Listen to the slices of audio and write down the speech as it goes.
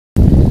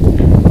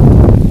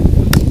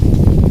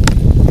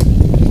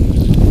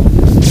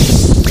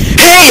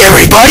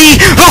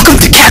everybody! Welcome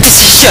to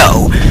Cactus'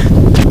 show!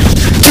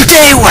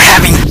 Today we're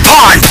having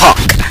Pond Punk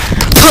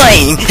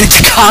playing in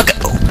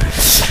Chicago.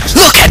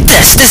 Look at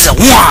this! This is a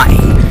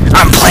wine!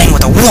 I'm playing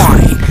with a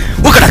wine!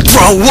 We're gonna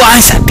throw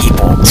wines at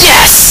people!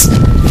 Yes!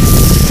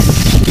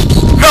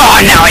 Oh,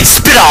 now I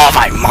spit all of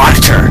my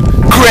monitor!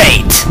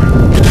 Great!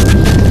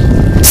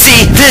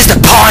 See, this is the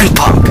Pond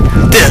Punk!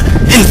 The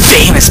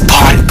infamous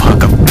Pond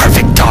Punk of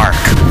Perfect Dark!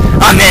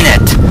 I'm in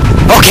it!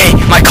 Okay,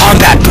 my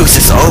combat boost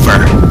is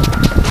over!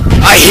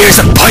 I hear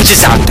some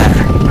punches out there!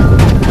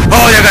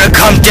 Oh, they're gonna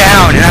come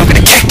down and I'm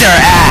gonna kick their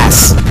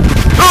ass!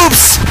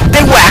 Oops! They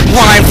whacked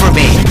wine for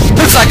me!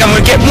 Looks like I'm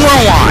gonna get more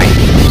wine!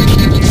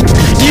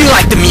 Do you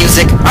like the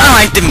music? I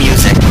like the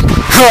music!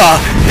 Huh!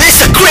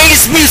 It's the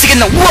greatest music in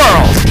the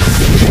world!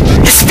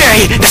 It's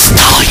very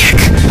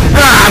nostalgic!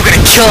 I'm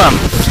gonna kill him!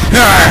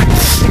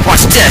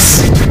 Watch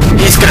this!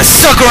 He's gonna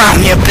suck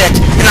around me a bit,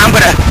 and I'm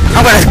gonna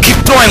keep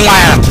throwing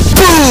wine at him!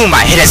 Boom!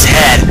 I hit his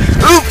head!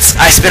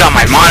 Oops! I spit on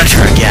my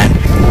monitor again!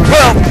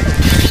 Well,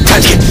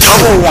 time to get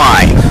double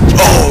wine!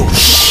 Oh,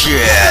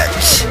 shit!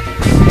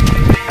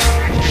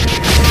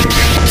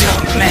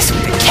 Don't mess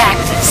with the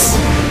cactus,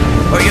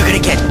 or you're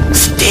gonna get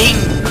stung,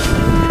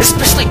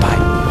 especially by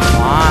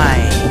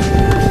wine.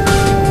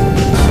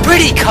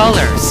 Pretty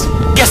colors.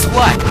 Guess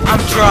what?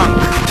 I'm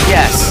drunk.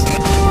 Yes.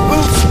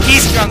 Oops,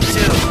 he's drunk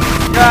too.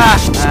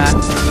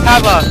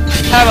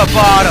 Have a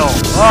bottle.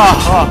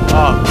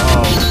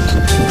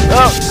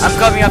 Oh, I'm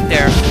coming up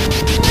there.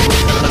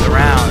 Gotta look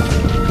around.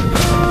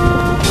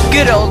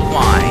 Good old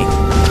wine.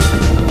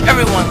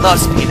 Everyone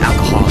loves being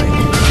alcoholic.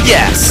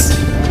 Yes.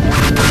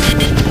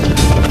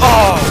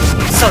 Oh,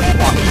 so you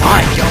want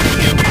wine, don't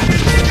you?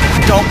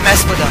 Don't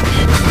mess with a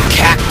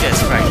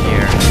cactus right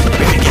here.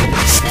 We're gonna get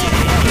stung.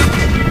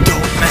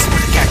 Don't mess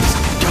with the cactus.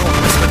 Don't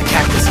mess with the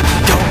cactus.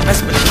 Don't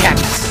mess with the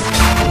cactus.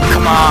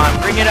 Come on,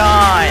 bring it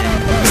on.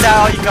 Is that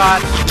all you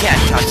got? You can't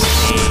touch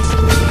me.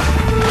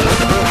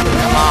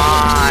 Come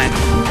on.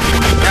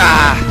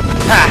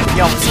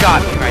 You almost got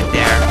me right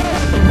there.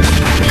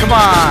 Come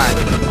on.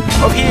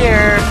 Over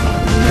here.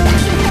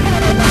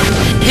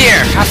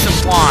 Here, have some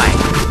wine.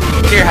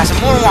 Here, have some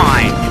more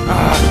wine.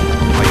 Why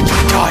are you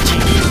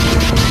dodging?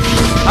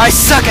 I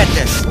suck at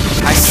this.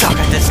 I suck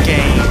at this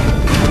game.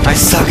 I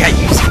suck at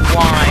using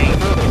wine.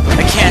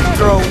 I can't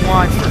throw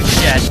wine for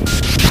shit.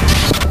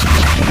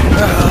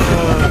 Come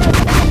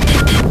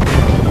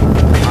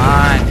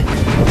on.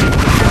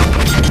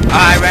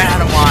 I ran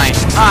out of wine.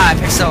 I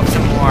picked up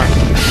some more.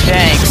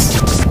 Thanks.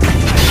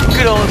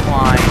 Good old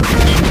wine.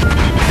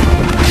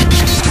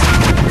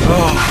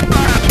 Oh.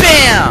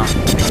 Bam!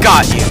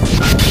 Got you.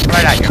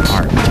 Right at your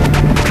heart.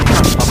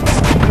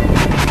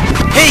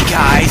 Hey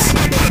guys!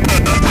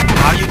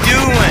 How you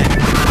doing?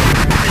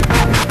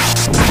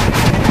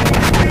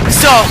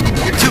 So,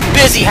 you're too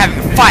busy having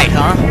a fight,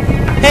 huh?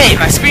 Hey,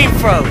 my screen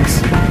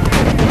froze.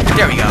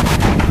 There we go.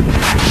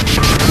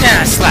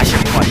 Slash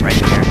your butt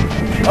right there.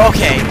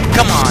 Okay,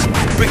 come on.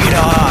 Bring it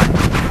on.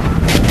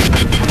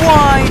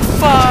 Wine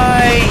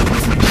fight!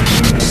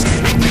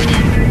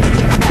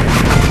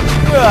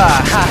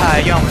 Haha,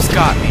 you almost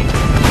got me.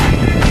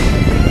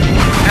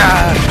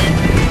 Come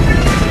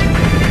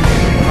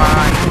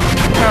on.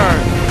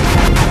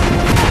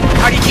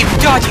 How do you keep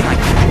dodging like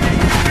that?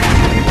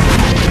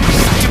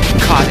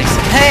 Stupid causes.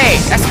 Hey,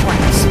 that's one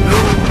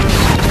smooth.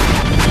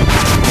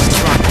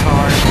 Drunk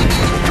card.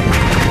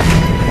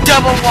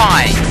 Double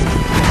wine.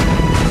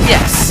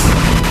 Yes.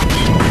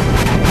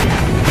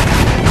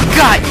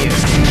 Got you.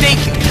 Thank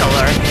you,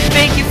 killer.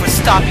 Thank you for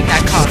stopping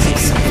that causing.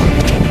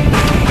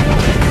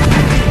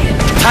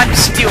 Time to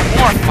steal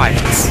more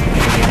fights.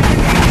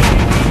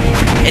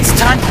 It's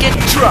time to get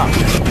drunk.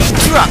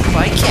 Drunk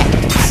by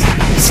cactus.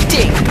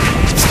 Sting.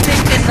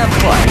 Sting in the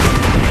butt.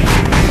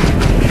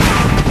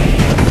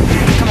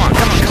 Come on,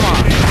 come on, come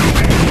on.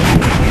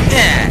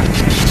 Yeah.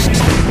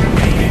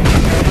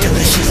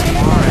 Delicious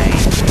wine.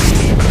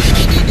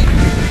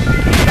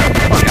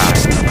 Oh god.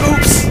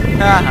 Oops.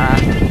 Haha.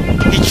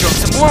 He drank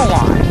some more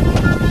wine.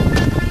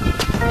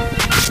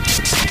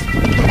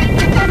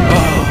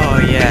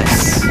 Oh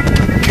yes.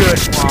 Good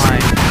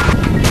wine.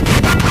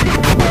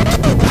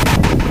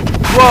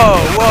 Whoa,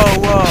 whoa,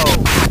 whoa.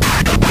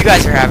 You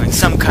guys are having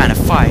some kind of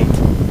fight.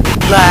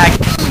 Lag.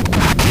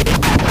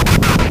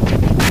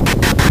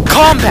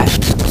 Combat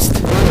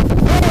boost.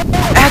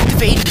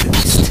 Activate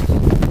boost.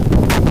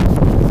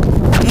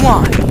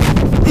 Wine.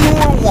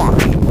 More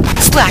wine.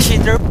 Splash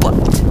in their butt.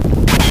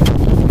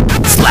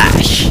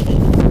 Slash.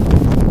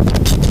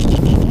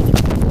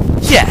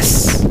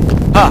 Yes.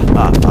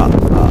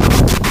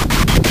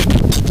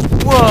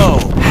 Whoa.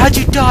 How'd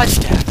you dodge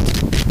that?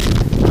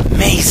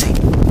 Amazing.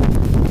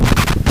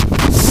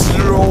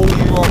 Slow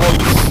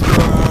motion.